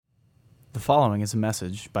The following is a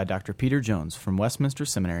message by Dr. Peter Jones from Westminster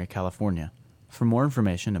Seminary, California. For more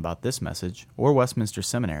information about this message or Westminster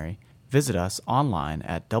Seminary, visit us online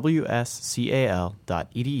at wscal.edu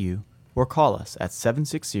or call us at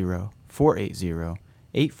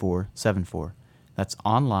 760-480-8474. That's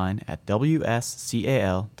online at wscal.edu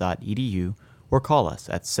or call us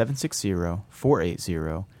at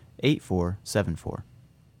 760-480-8474.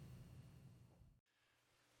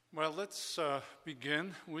 Well, let's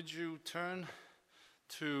begin. Would you turn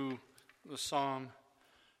to the Psalm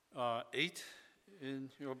 8 in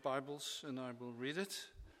your Bibles, and I will read it.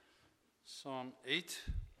 Psalm 8.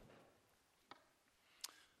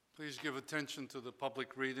 Please give attention to the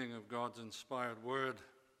public reading of God's inspired word.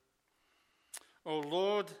 O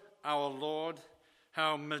Lord, our Lord,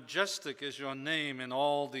 how majestic is your name in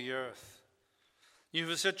all the earth. You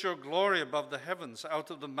have set your glory above the heavens.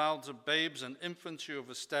 Out of the mouths of babes and infants you have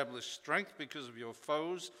established strength because of your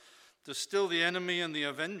foes, to still the enemy and the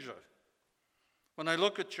avenger. When I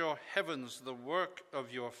look at your heavens, the work of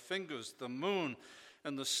your fingers, the moon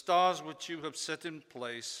and the stars which you have set in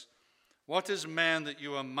place, what is man that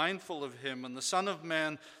you are mindful of him, and the Son of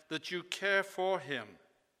Man that you care for him?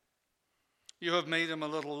 You have made him a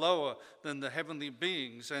little lower than the heavenly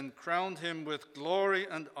beings and crowned him with glory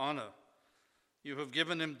and honor. You have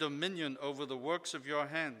given him dominion over the works of your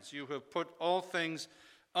hands. You have put all things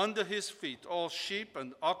under his feet, all sheep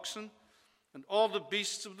and oxen, and all the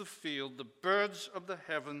beasts of the field, the birds of the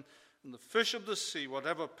heaven, and the fish of the sea,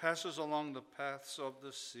 whatever passes along the paths of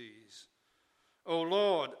the seas. O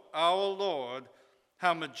Lord, our Lord,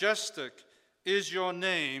 how majestic is your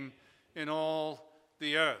name in all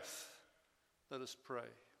the earth. Let us pray.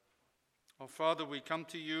 Oh, Father, we come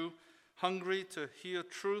to you hungry to hear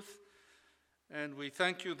truth, and we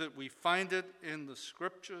thank you that we find it in the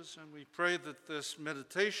Scriptures, and we pray that this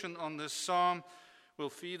meditation on this psalm will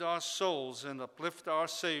feed our souls and uplift our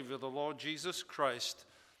Savior, the Lord Jesus Christ,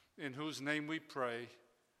 in whose name we pray.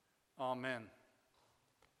 Amen.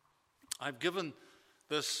 I've given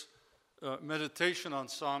this meditation on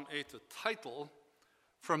Psalm 8 a title,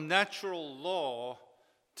 From Natural Law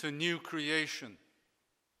to New Creation.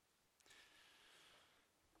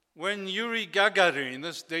 When Yuri Gagarin,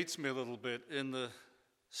 this dates me a little bit, in the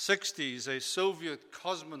 60s, a Soviet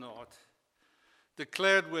cosmonaut,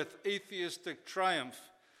 declared with atheistic triumph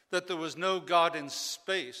that there was no God in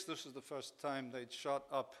space. This is the first time they'd shot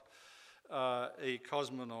up a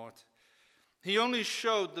cosmonaut. He only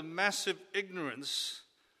showed the massive ignorance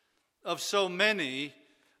of so many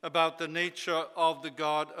about the nature of the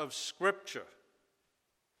God of Scripture.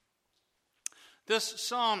 This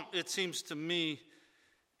psalm, it seems to me,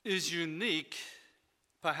 is unique,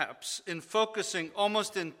 perhaps, in focusing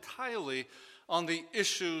almost entirely on the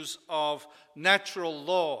issues of natural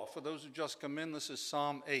law. For those who just come in, this is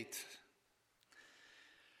Psalm 8.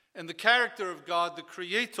 And the character of God, the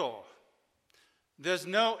Creator. There's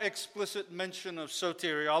no explicit mention of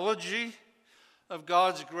soteriology, of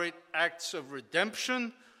God's great acts of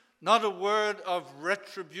redemption, not a word of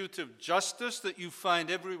retributive justice that you find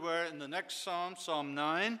everywhere in the next psalm, Psalm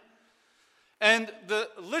 9. And the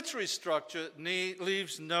literary structure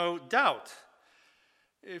leaves no doubt.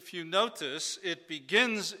 If you notice, it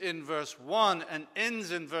begins in verse 1 and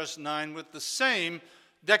ends in verse 9 with the same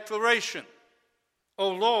declaration. O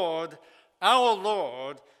Lord, our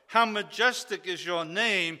Lord, how majestic is your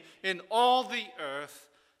name in all the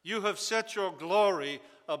earth. You have set your glory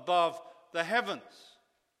above the heavens.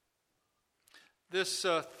 This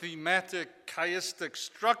thematic, chiastic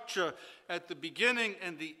structure at the beginning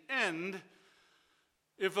and the end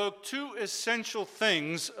evoke two essential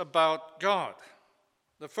things about God.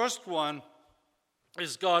 The first one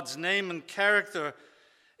is God's name and character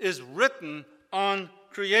is written on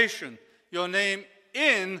creation. Your name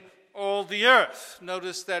in all the earth.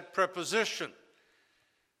 Notice that preposition.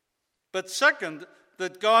 But second,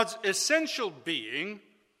 that God's essential being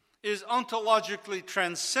is ontologically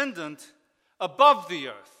transcendent above the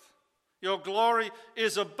earth. Your glory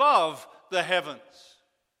is above the heavens.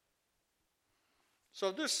 So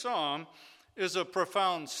this psalm is a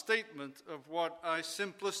profound statement of what I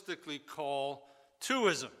simplistically call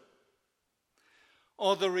twoism,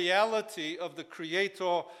 or the reality of the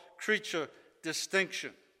creator-creature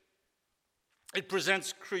distinction. It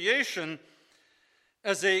presents creation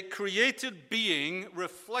as a created being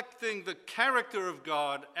reflecting the character of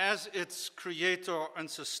God as its creator and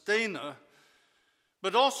sustainer,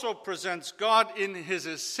 but also presents God in his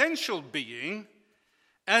essential being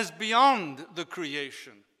as beyond the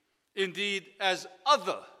creation, indeed as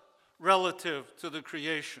other relative to the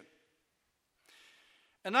creation.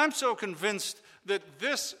 And I'm so convinced that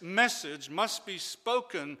this message must be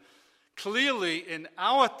spoken clearly in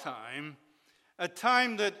our time, a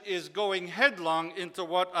time that is going headlong into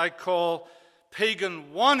what I call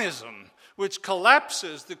pagan oneism, which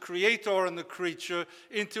collapses the Creator and the creature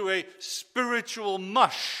into a spiritual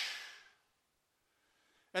mush.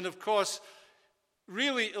 And of course,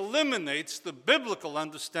 really eliminates the biblical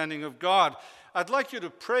understanding of God. I'd like you to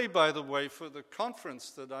pray, by the way, for the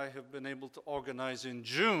conference that I have been able to organize in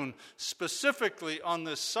June, specifically on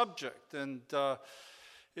this subject. And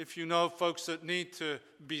if you know folks that need to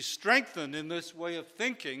be strengthened in this way of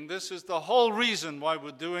thinking, this is the whole reason why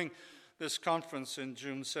we're doing this conference in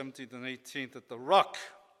June 17th and 18th at the Rock.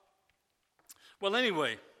 Well,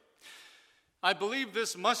 anyway, I believe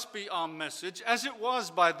this must be our message, as it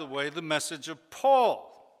was, by the way, the message of Paul.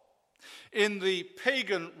 In the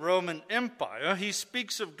pagan Roman Empire, he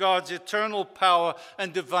speaks of God's eternal power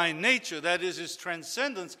and divine nature, that is, his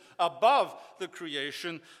transcendence above the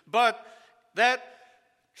creation, but that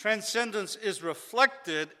transcendence is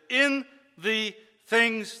reflected in the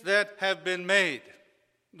things that have been made.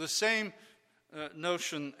 The same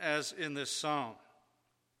notion as in this psalm.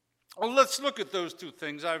 Well, let's look at those two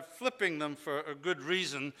things. I'm flipping them for a good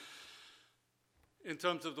reason in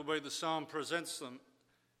terms of the way the psalm presents them.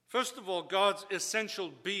 First of all, God's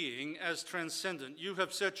essential being as transcendent. You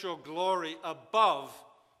have set your glory above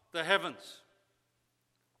the heavens.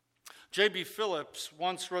 J.B. Phillips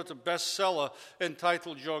once wrote a bestseller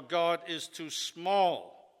entitled, Your God is Too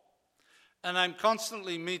Small. And I'm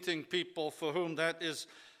constantly meeting people for whom that is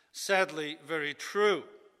sadly very true.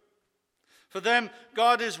 For them,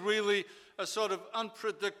 God is really a sort of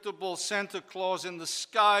unpredictable Santa Claus in the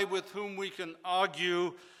sky with whom we can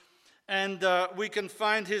argue, and we can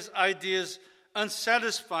find his ideas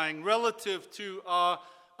unsatisfying relative to our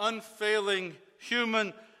unfailing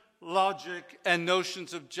human logic and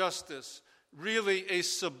notions of justice. Really a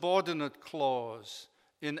subordinate clause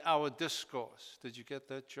in our discourse. Did you get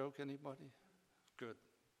that joke, anybody? Good.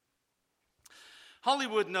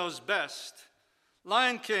 Hollywood knows best.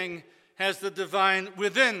 Lion King has the divine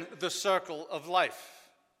within the circle of life.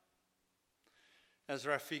 As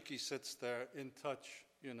Rafiki sits there in touch,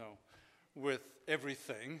 with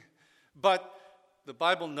everything. But the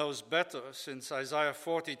Bible knows better, since Isaiah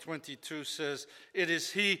 40:22 says, it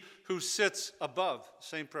is he who sits above,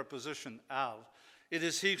 same preposition, al. It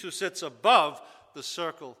is he who sits above the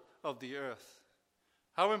circle of the earth.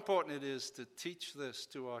 How important it is to teach this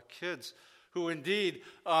to our kids, who indeed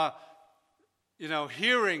are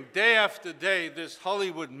hearing day after day this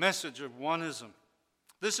Hollywood message of oneism.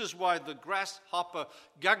 This is why the grasshopper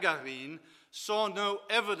Gagarin saw no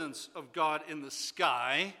evidence of God in the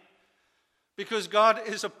sky, because God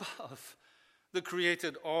is above the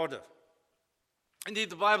created order. Indeed,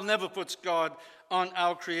 the Bible never puts God on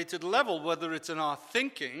our created level, whether it's in our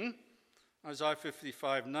thinking. Isaiah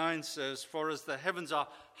 55:9 says, for as the heavens are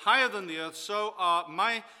higher than the earth, so are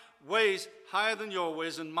my ways higher than your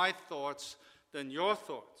ways, and my thoughts than your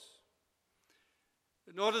thoughts.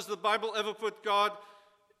 Nor does the Bible ever put God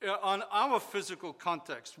on our physical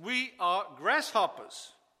context. We are grasshoppers.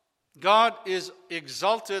 God is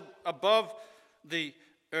exalted above the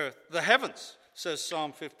earth, the heavens, says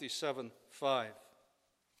Psalm 57:5.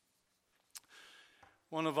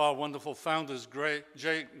 One of our wonderful founders,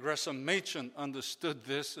 J. Gresham Machen, understood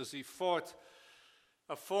this as he fought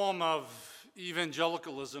a form of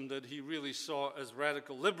evangelicalism that he really saw as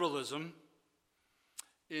radical liberalism.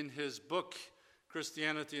 In his book,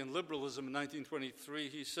 Christianity and Liberalism, in 1923,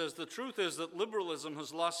 he says, the truth is that liberalism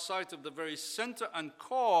has lost sight of the very center and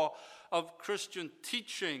core of Christian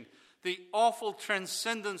teaching, the awful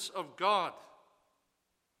transcendence of God.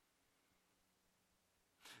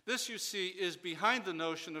 This, you see, is behind the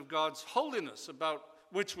notion of God's holiness, about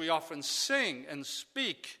which we often sing and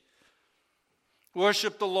speak.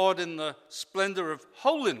 Worship the Lord in the splendor of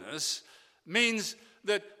holiness means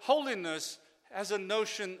that holiness has a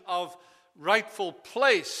notion of rightful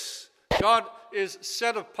place. God is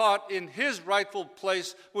set apart in his rightful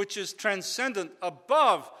place, which is transcendent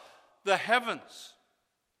above the heavens.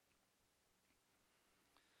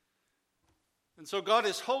 And so God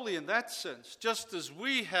is holy in that sense, just as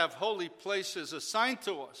we have holy places assigned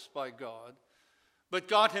to us by God, but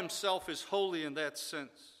God himself is holy in that sense.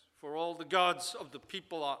 For all the gods of the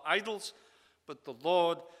people are idols, but the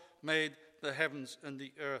Lord made the heavens and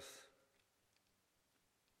the earth.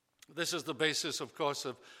 This is the basis, of course,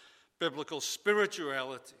 of biblical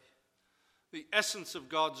spirituality. The essence of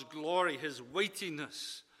God's glory, his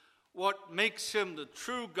weightiness, what makes him the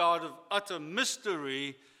true God of utter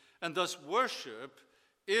mystery and thus worship,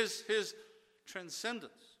 is his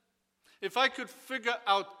transcendence. If I could figure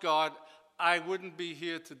out God, I wouldn't be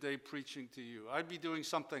here today preaching to you. I'd be doing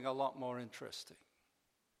something a lot more interesting.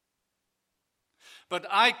 But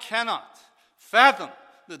I cannot fathom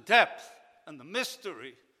the depth and the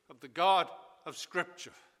mystery of the God of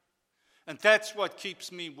Scripture. And that's what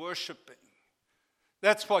keeps me worshiping.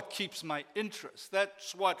 That's what keeps my interest.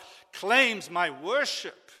 That's what claims my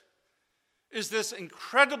worship, is this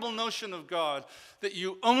incredible notion of God that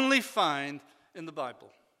you only find in the Bible.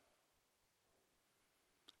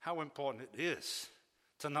 How important it is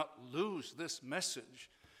to not lose this message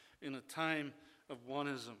in a time of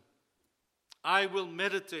oneism. I will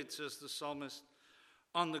meditate, says the psalmist,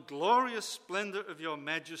 on the glorious splendor of your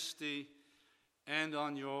majesty and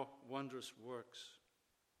on your wondrous works.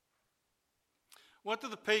 What do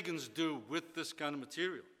the pagans do with this kind of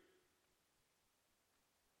material?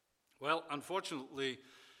 Well, unfortunately,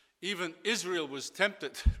 even Israel was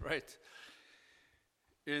tempted, right?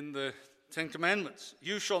 In the Ten Commandments,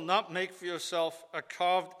 you shall not make for yourself a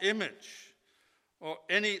carved image or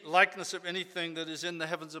any likeness of anything that is in the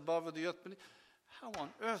heavens above or the earth beneath. How on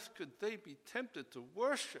earth could they be tempted to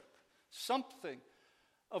worship something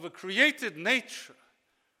of a created nature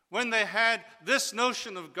when they had this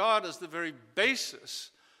notion of God as the very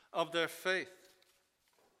basis of their faith?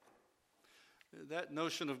 That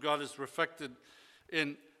notion of God is reflected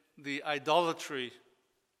in the idolatry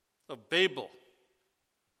of Babel.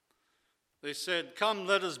 They said, "Come,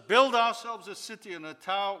 let us build ourselves a city and a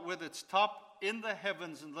tower with its top in the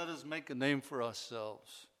heavens, and let us make a name for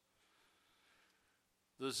ourselves."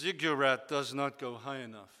 The ziggurat does not go high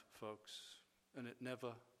enough, folks, and it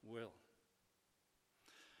never will.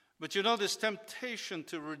 But you know, this temptation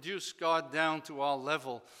to reduce God down to our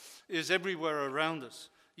level is everywhere around us.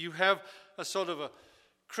 You have a sort of a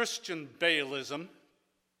Christian Baalism.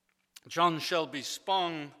 John Shelby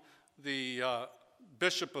Spong, the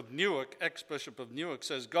Bishop of Newark, ex-Bishop of Newark,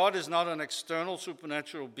 says, God is not an external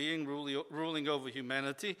supernatural being ruling over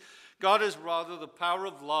humanity. God is rather the power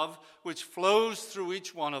of love which flows through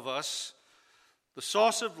each one of us, the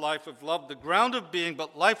source of life, of love, the ground of being,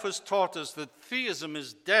 but life has taught us that theism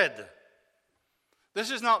is dead. This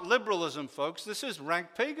is not liberalism, folks. This is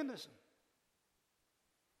rank paganism.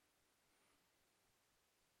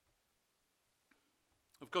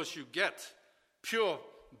 Of course, you get pure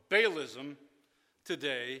Baalism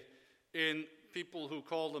today in people who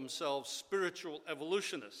call themselves spiritual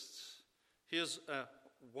evolutionists. Here's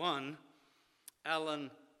one.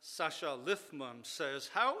 Alan Sasha Lithman says,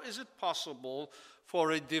 how is it possible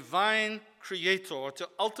for a divine creator to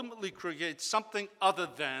ultimately create something other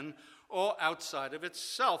than or outside of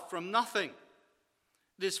itself from nothing?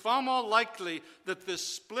 It is far more likely that this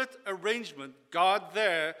split arrangement, God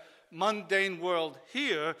there, mundane world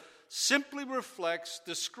here, simply reflects,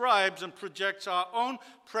 describes, and projects our own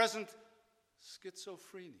present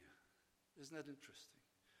schizophrenia. Isn't that interesting?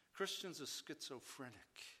 Christians are schizophrenic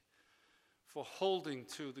for holding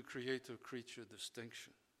to the creator-creature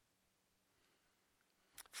distinction.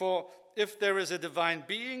 For if there is a divine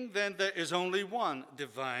being, then there is only one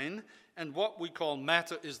divine, and what we call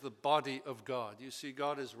matter is the body of God. You see,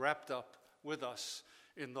 God is wrapped up with us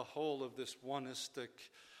in the whole of this oneistic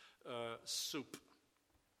soup.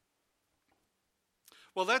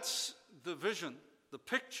 Well, that's the vision, the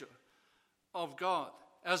picture of God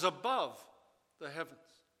as above the heavens.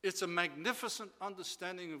 It's a magnificent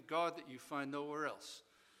understanding of God that you find nowhere else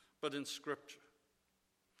but in Scripture.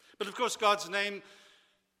 But of course, God's name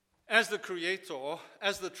as the Creator,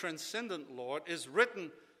 as the transcendent Lord, is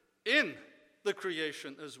written in the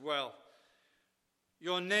creation as well.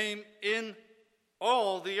 Your name in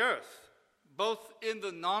all the earth, both in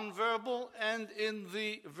the nonverbal and in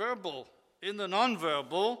the verbal. In the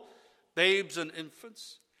nonverbal, babes and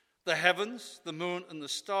infants, the heavens, the moon, and the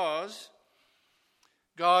stars,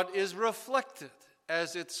 God is reflected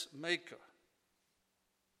as its maker.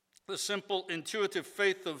 The simple, intuitive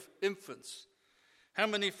faith of infants. How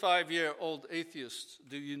many 5-year-old atheists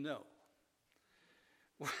do you know?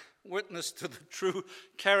 Witness to the true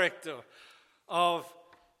character of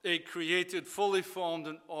a created, fully formed,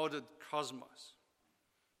 and ordered cosmos.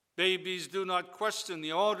 Babies do not question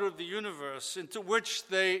the order of the universe into which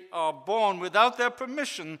they are born without their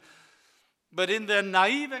permission, but in their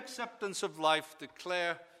naive acceptance of life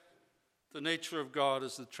declare the nature of God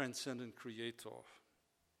as the transcendent creator.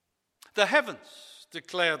 The heavens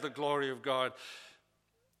declare the glory of God.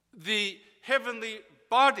 The heavenly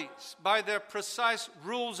bodies, by their precise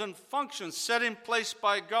rules and functions set in place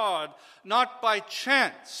by God, not by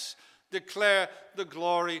chance, declare the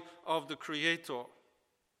glory of the Creator.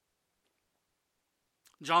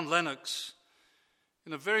 John Lennox,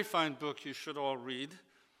 in a very fine book you should all read,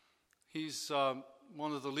 he's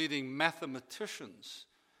one of the leading mathematicians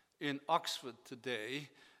in Oxford today,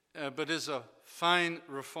 but is a fine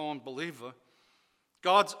Reformed believer,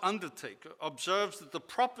 God's undertaker, observes that the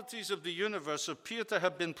properties of the universe appear to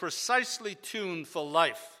have been precisely tuned for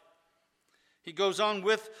life. He goes on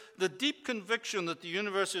with the deep conviction that the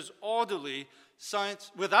universe is orderly.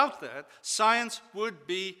 Without that, science would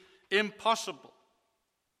be impossible.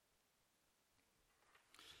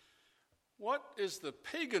 What is the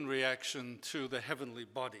pagan reaction to the heavenly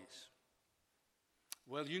bodies?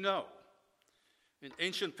 Well, you know. In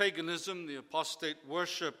ancient paganism, the apostate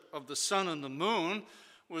worship of the sun and the moon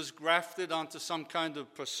was grafted onto some kind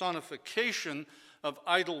of personification of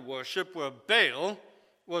idol worship, where Baal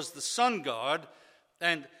was the sun god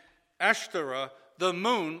and Ashtoreth the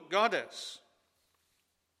moon goddess.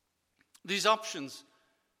 These options,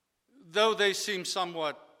 though they seem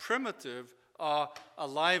somewhat primitive, are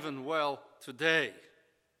alive and well today.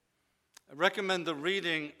 I recommend the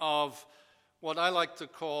reading of what I like to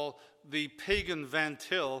call the pagan Van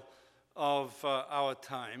Til of our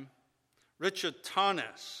time, Richard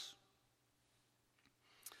Tarnas,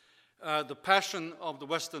 The Passion of the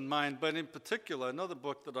Western Mind, but in particular, another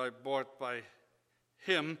book that I bought by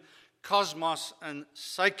him, Cosmos and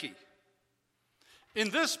Psyche. In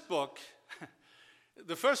this book,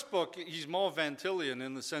 the first book, he's more Van Tilian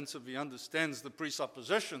in the sense of he understands the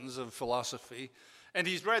presuppositions of philosophy, and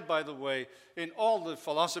he's read, by the way, in all the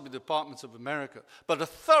philosophy departments of America, but a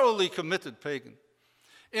thoroughly committed pagan.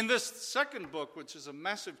 In this second book, which is a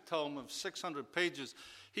massive tome of 600 pages,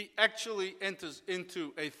 he actually enters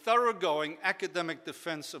into a thoroughgoing academic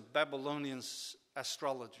defense of Babylonian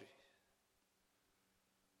astrology,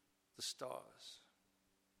 the stars.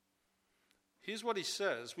 Here's what he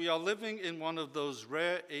says: we are living in one of those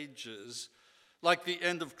rare ages, like the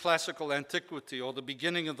end of classical antiquity or the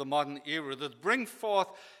beginning of the modern era, that bring forth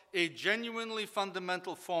a genuinely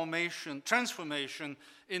fundamental transformation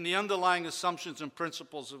in the underlying assumptions and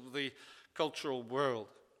principles of the cultural world.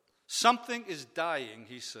 Something is dying,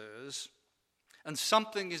 he says, and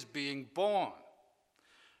something is being born.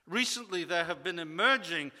 Recently, there have been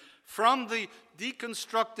emerging from the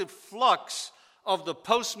deconstructive flux of the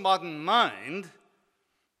postmodern mind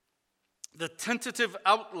the tentative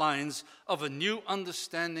outlines of a new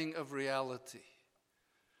understanding of reality.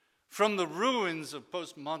 From the ruins of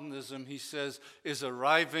postmodernism, he says, is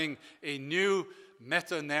arriving a new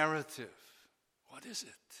meta-narrative. What is it?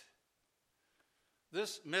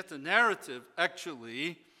 This meta-narrative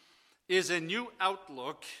actually is a new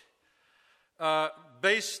outlook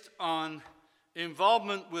based on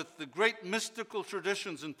involvement with the great mystical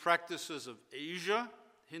traditions and practices of Asia,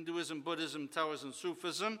 Hinduism, Buddhism, Taoism,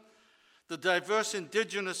 Sufism, the diverse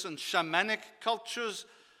indigenous and shamanic cultures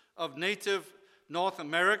of native North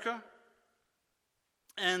America,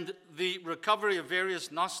 and the recovery of various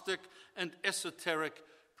Gnostic and esoteric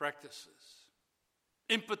practices.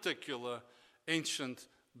 In particular, ancient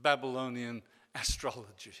Babylonian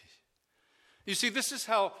astrology. You see, this is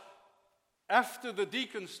how, after the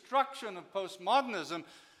deconstruction of postmodernism,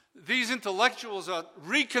 these intellectuals are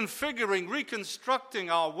reconstructing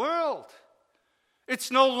our world.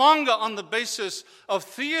 It's no longer on the basis of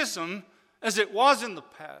theism as it was in the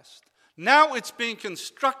past. Now it's being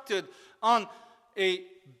constructed on a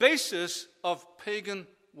basis of pagan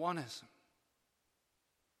oneism.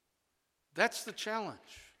 That's the challenge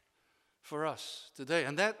for us today,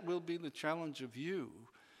 and that will be the challenge of you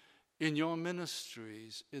in your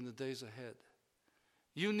ministries in the days ahead.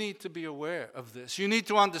 You need to be aware of this. You need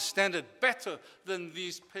to understand it better than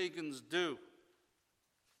these pagans do.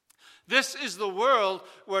 This is the world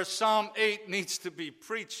where Psalm 8 needs to be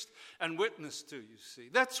preached and witnessed to, you see.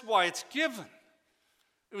 That's why it's given.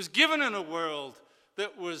 It was given in a world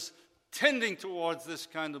that was tending towards this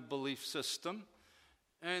kind of belief system,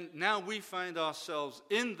 and now we find ourselves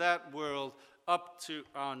in that world up to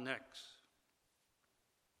our necks.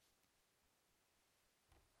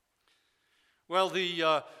 Well,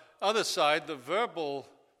 the other side, the verbal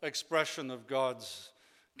expression of God's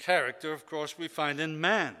character, of course, we find in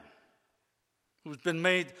man, who's been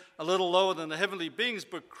made a little lower than the heavenly beings,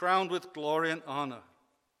 but crowned with glory and honor.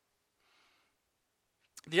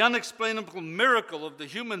 The unexplainable miracle of the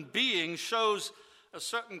human being shows a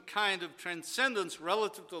certain kind of transcendence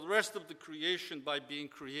relative to the rest of the creation by being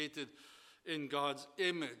created in God's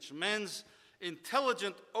image. Man's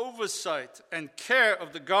intelligent oversight and care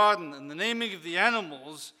of the garden and the naming of the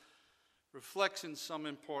animals reflects in some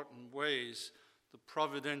important ways the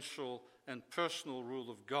providential and personal rule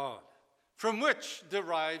of God, from which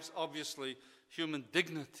derives, obviously, human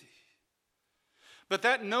dignity. But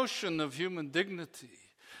that notion of human dignity,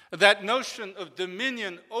 that notion of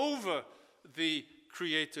dominion over the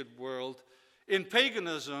created world in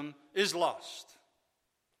paganism is lost.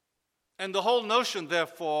 And the whole notion,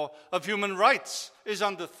 therefore, of human rights is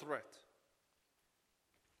under threat.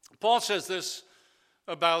 Paul says this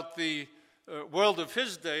about the world of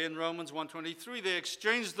his day in Romans 1:23. They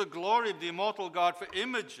exchanged the glory of the immortal God for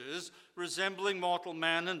images resembling mortal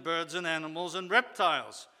man and birds and animals and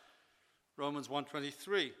reptiles. Romans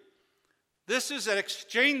 1:23. This is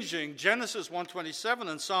exchanging Genesis 1:27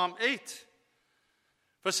 and Psalm 8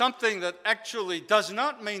 for something that actually does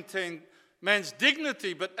not maintain man's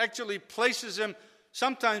dignity, but actually places him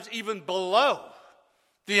sometimes even below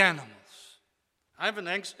the animals. I have an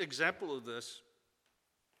example of this.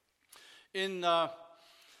 In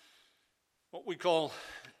what we call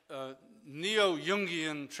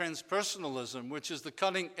neo-Jungian transpersonalism, which is the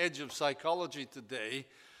cutting edge of psychology today,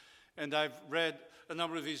 and I've read a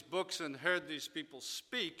number of these books and heard these people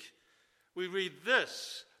speak, we read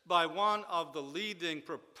this by one of the leading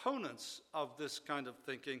proponents of this kind of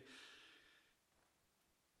thinking,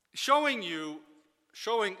 showing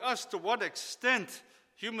us to what extent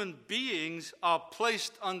human beings are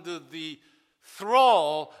placed under the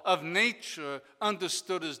thrall of nature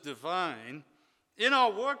understood as divine. In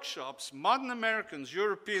our workshops, modern Americans,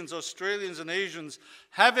 Europeans, Australians, and Asians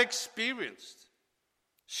have experienced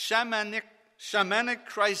shamanic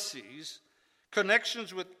crises,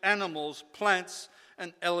 connections with animals, plants,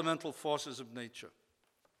 and elemental forces of nature.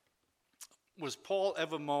 Was Paul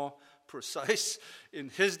ever more precise in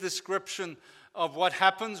his description of what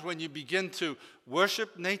happens when you begin to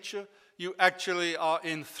worship nature? You actually are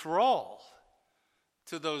in thrall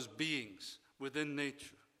to those beings within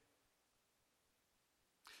nature.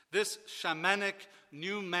 This shamanic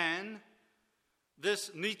new man,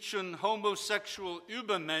 this Nietzschean homosexual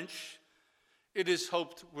Übermensch, it is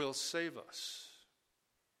hoped will save us.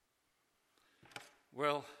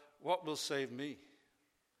 Well, what will save me?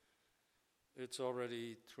 It's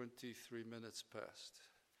already 23 minutes past.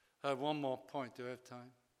 I have one more point. Do I have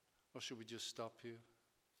time? Or should we just stop here?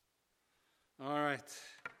 All right.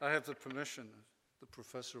 I have the permission of the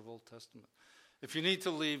professor of Old Testament. If you need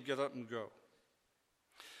to leave, get up and go.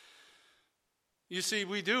 You see,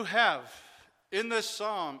 we do have in this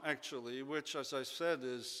psalm, actually, which, as I said,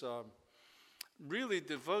 is really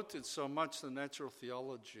devoted so much to natural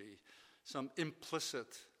theology, some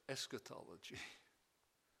implicit eschatology.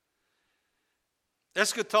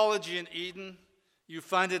 Eschatology in Eden, you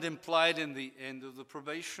find it implied in the end of the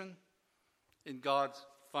probation, in God's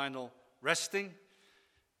final resting,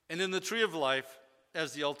 and in the tree of life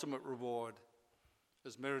as the ultimate reward,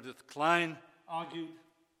 as Meredith Kline argued,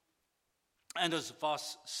 and as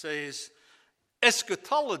Voss says,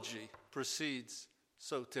 eschatology precedes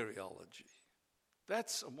soteriology.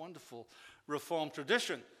 That's a wonderful Reformed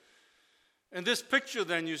tradition. And this picture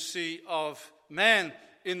then you see of man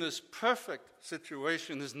in this perfect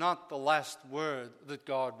situation is not the last word that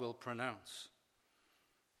God will pronounce.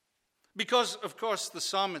 Because, of course, the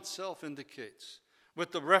psalm itself indicates,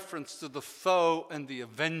 with the reference to the foe and the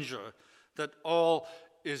avenger, that all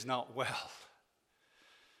is not well.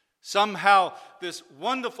 Somehow, this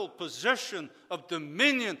wonderful position of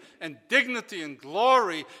dominion and dignity and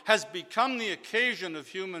glory has become the occasion of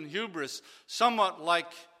human hubris, somewhat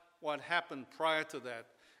like what happened prior to that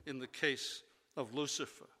in the case of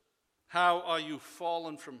Lucifer. How are you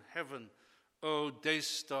fallen from heaven, O day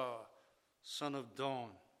star, son of dawn?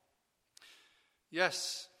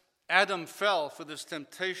 Yes, Adam fell for this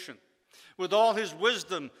temptation. With all his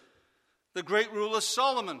wisdom, the great ruler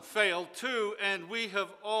Solomon failed too, and we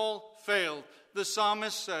have all failed. The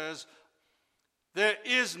psalmist says, there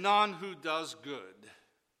is none who does good,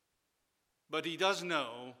 but he does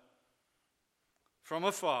know from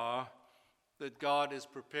afar that God is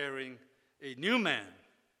preparing a new man,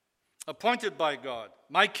 appointed by God,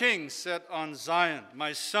 my king set on Zion,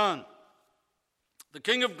 my son, the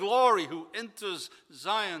King of glory who enters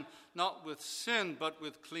Zion not with sin, but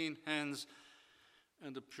with clean hands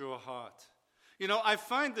and a pure heart. You know, I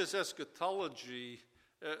find this eschatology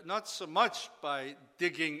not so much by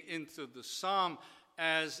digging into the psalm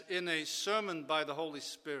as in a sermon by the Holy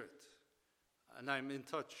Spirit. And I'm in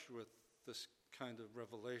touch with this kind of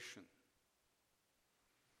revelation.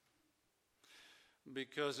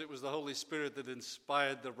 Because it was the Holy Spirit that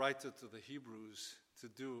inspired the writer to the Hebrews to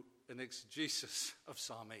do an exegesis of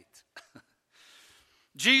Psalm 8.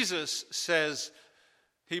 Jesus, says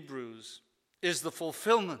Hebrews, is the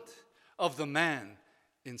fulfillment of the man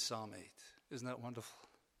in Psalm 8. Isn't that wonderful?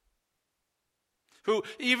 Who,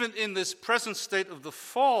 even in this present state of the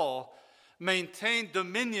fall, maintained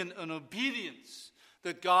dominion and obedience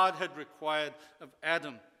that God had required of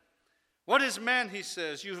Adam What is man, he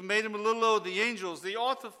says? You've made him a little lower than the angels. The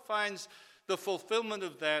author finds the fulfillment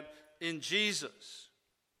of that in Jesus.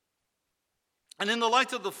 And in the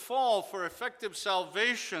light of the fall, for effective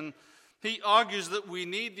salvation, he argues that we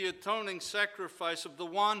need the atoning sacrifice of the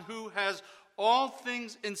one who has all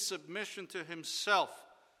things in submission to himself.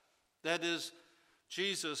 That is,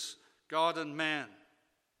 Jesus, God and man.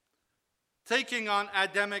 Taking on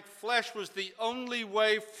Adamic flesh was the only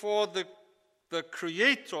way for the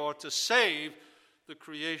Creator to save the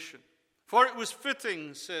creation. For it was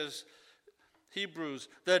fitting, says Hebrews,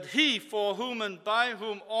 that he, for whom and by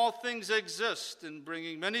whom all things exist, in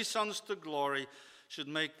bringing many sons to glory, should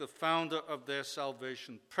make the founder of their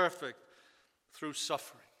salvation perfect through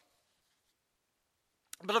suffering.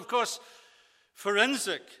 But of course,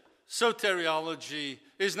 forensic soteriology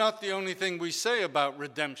is not the only thing we say about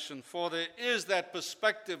redemption, for there is that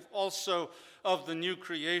perspective also of the new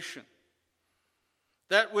creation.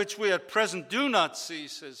 That which we at present do not see,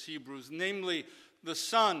 says Hebrews, namely the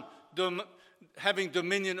Son having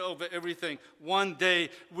dominion over everything, one day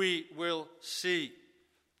we will see.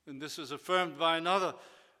 And this is affirmed by another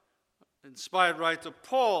inspired writer,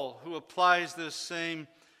 Paul, who applies this same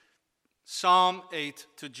Psalm 8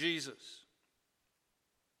 to Jesus.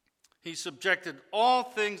 He subjected all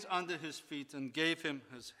things under his feet and gave him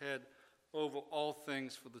his head over all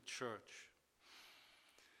things for the church.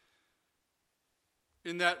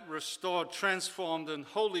 In that restored, transformed, and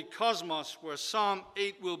holy cosmos where Psalm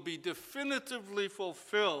 8 will be definitively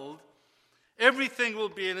fulfilled, everything will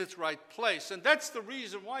be in its right place. And that's the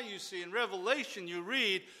reason why you see in Revelation you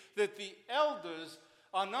read that the elders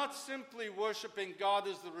are not simply worshiping God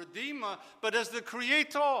as the Redeemer, but as the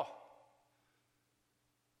Creator.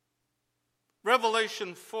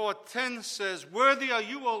 Revelation 4:10 says, "Worthy are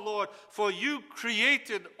you, O Lord, for you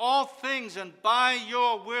created all things, and by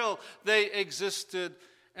your will they existed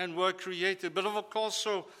and were created." But of course,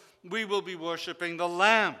 so we will be worshiping the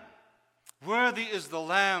Lamb. Worthy is the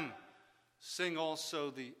Lamb, sing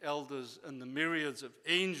also the elders and the myriads of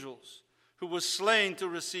angels, who was slain to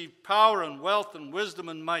receive power and wealth and wisdom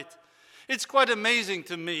and might. It's quite amazing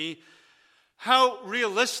to me how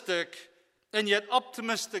realistic and yet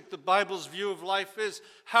optimistic the Bible's view of life is,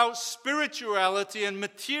 how spirituality and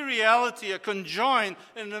materiality are conjoined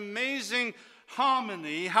in an amazing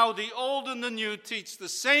harmony, how the old and the new teach the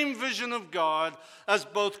same vision of God as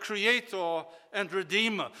both Creator and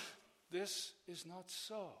Redeemer. This is not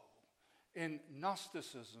so in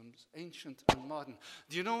Gnosticisms, ancient and modern.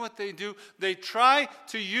 Do you know what they do? They try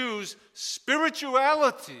to use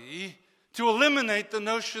spirituality to eliminate the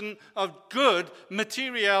notion of good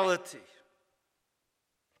materiality.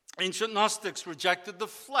 Ancient Gnostics rejected the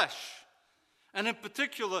flesh, and in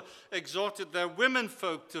particular exhorted their women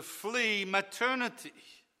folk to flee maternity.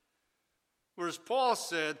 Whereas Paul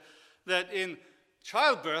said that in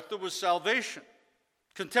childbirth there was salvation.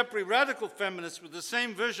 Contemporary radical feminists with the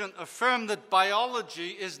same vision affirm that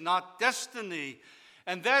biology is not destiny.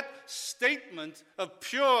 And that statement of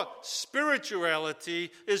pure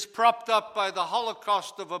spirituality is propped up by the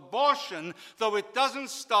Holocaust of abortion, though it doesn't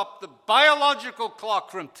stop the biological clock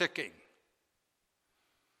from ticking.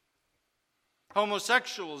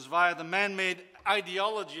 Homosexuals, via the man-made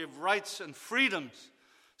ideology of rights and freedoms,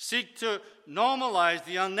 seek to normalize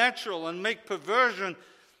the unnatural and make perversion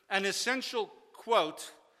an essential,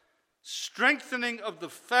 quote, strengthening of the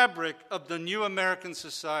fabric of the new American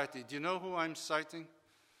society. Do you know who I'm citing?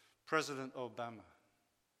 President Obama.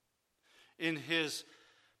 In his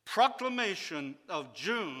proclamation of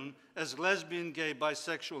June as Lesbian, Gay,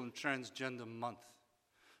 Bisexual, and Transgender Month.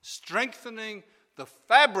 Strengthening the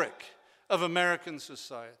fabric of American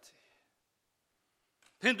society.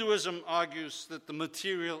 Hinduism argues that the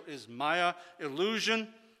material is Maya,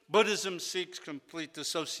 illusion. Buddhism seeks complete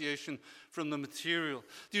dissociation from the material.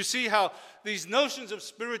 Do you see how these notions of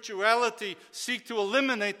spirituality seek to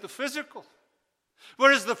eliminate the physical?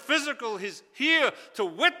 Whereas the physical is here to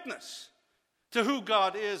witness to who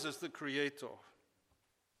God is as the Creator.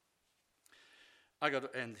 I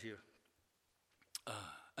got to end here.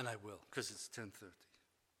 And I will, because it's 10:30.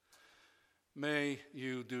 May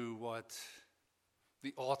you do what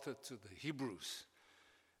the author to the Hebrews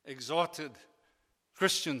exhorted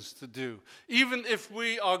Christians to do. Even if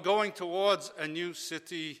we are going towards a new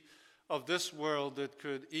city of this world that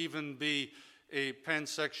could even be a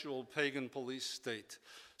pansexual pagan police state.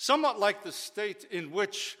 Somewhat like the state in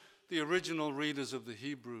which the original readers of the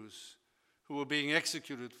Hebrews, who were being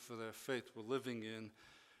executed for their faith, were living in,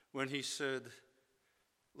 when he said,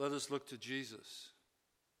 "Let us look to Jesus,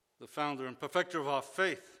 the founder and perfecter of our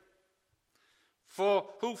faith.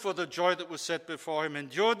 who for the joy that was set before him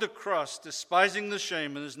endured the cross, despising the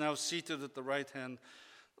shame, and is now seated at the right hand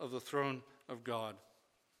of the throne of God.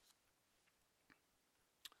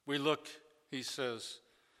 We look, he says,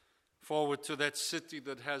 forward to that city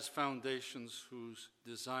that has foundations, whose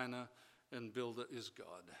designer and builder is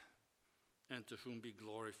God, and to whom be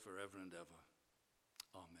glory forever and ever.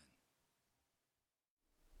 Amen.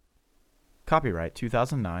 Copyright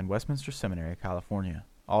 2009, Westminster Seminary, California.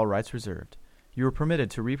 All rights reserved. You are permitted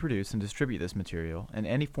to reproduce and distribute this material in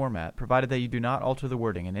any format, provided that you do not alter the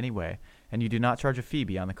wording in any way, and you do not charge a fee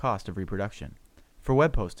beyond the cost of reproduction. For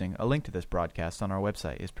web posting, a link to this broadcast on our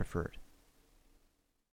website is preferred.